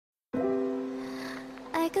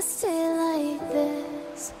could stay like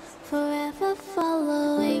this, forever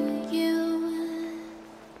following you.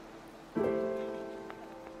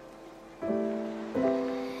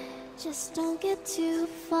 Just don't get too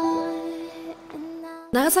far.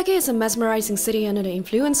 Nagasaki is a mesmerizing city under the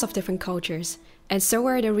influence of different cultures, and so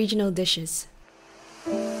are the regional dishes.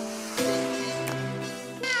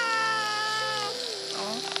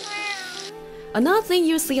 Another thing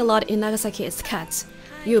you see a lot in Nagasaki is cats.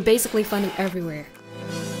 You'll basically find them everywhere.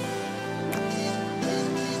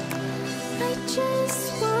 I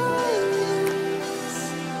just want us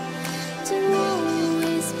to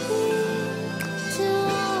always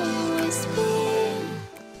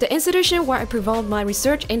be. The institution where I performed my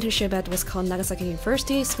research internship at was called Nagasaki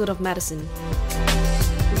University School of Medicine.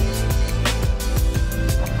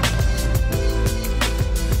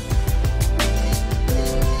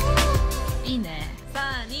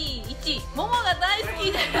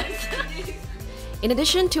 In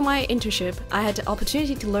addition to my internship, I had the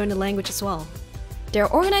opportunity to learn the language as well. There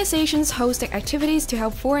are organizations hosting activities to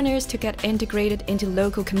help foreigners to get integrated into the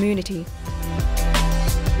local community.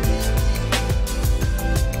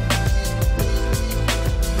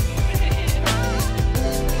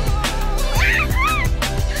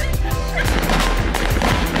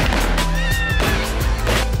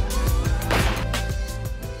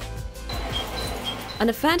 An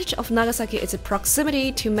advantage of Nagasaki is its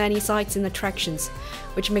proximity to many sites and attractions,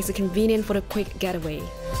 which makes it convenient for the quick getaway.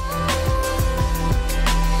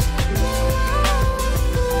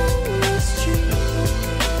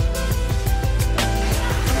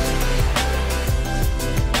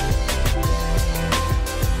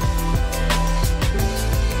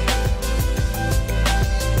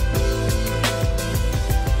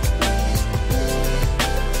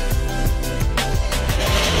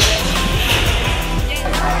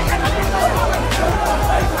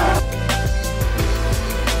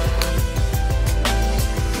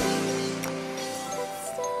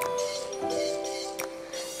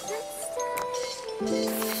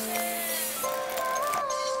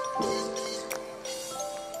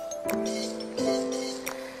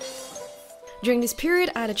 During this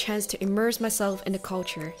period, I had a chance to immerse myself in the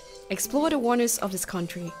culture, explore the wonders of this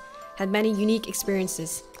country, had many unique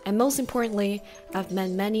experiences, and most importantly, I've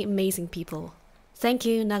met many amazing people. Thank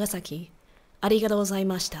you, Nagasaki. ありがとうござい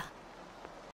ました.